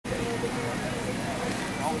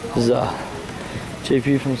This is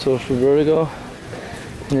JP from Social Vertigo.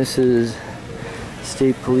 And this is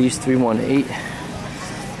State Police 318.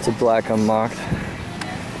 It's a black unmarked.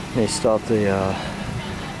 They stopped a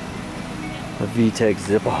VTEC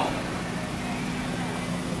zipper.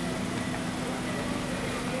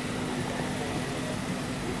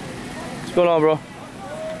 What's going on, bro?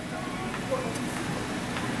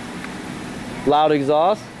 Loud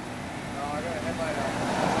exhaust? No, I got a headlight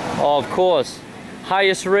on. Oh, of course.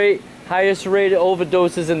 Highest rate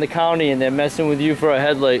overdoses in the county, and they're messing with you for a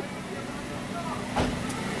headlight.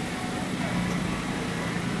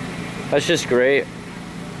 That's just great.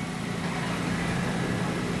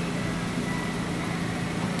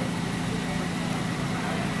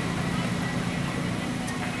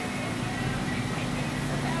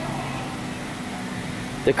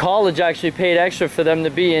 The college actually paid extra for them to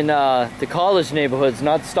be in the college neighborhoods,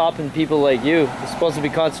 not stopping people like you. They're supposed to be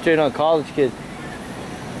concentrating on college kids.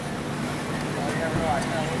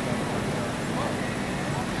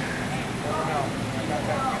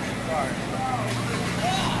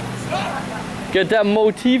 Get that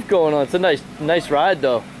motif going on. It's a nice ride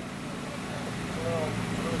though.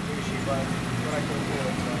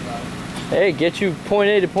 Hey, get you point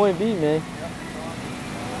A to point B, man.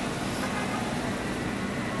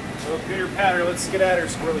 So Peter Patter, let's get at her,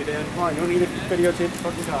 Squirrely Dan. Come on, you don't need to videotape the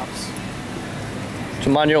fucking cops.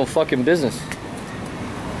 Come on, your own fucking business.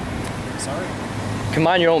 Sorry. Come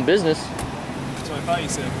on, your own business. That's what I thought you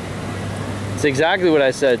said. It's exactly what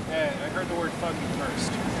I said. Yeah, I heard the word fucking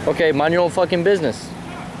first. Okay, mind your own fucking business.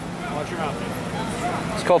 Watch your mouth,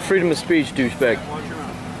 man. It's called freedom of speech, douchebag. Watch your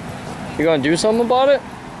mouth. You gonna do something about it?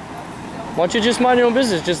 Why don't you just mind your own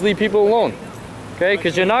business? Just leave people alone. Okay?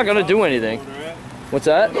 Because you're not gonna do anything. What's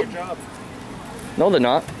that? That's their job. No, they're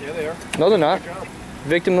not. Yeah, they are. No, they're not. That's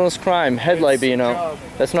their job. Victimless crime, headlight It's being a out. job.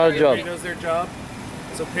 That's not a job. Everybody knows their job.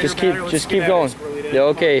 So Peter Just Patter, let's keep get at her, going. Squirrely Dan. Yeah,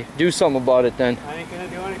 okay. Do something about it then. I ain't gonna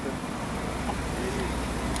do anything.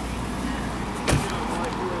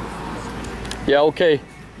 Yeah, okay.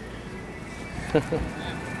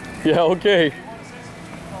 Yeah, okay.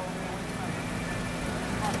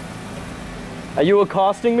 Are you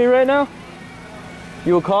accosting me right now?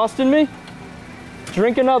 You accosting me?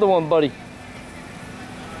 Drink another one, buddy.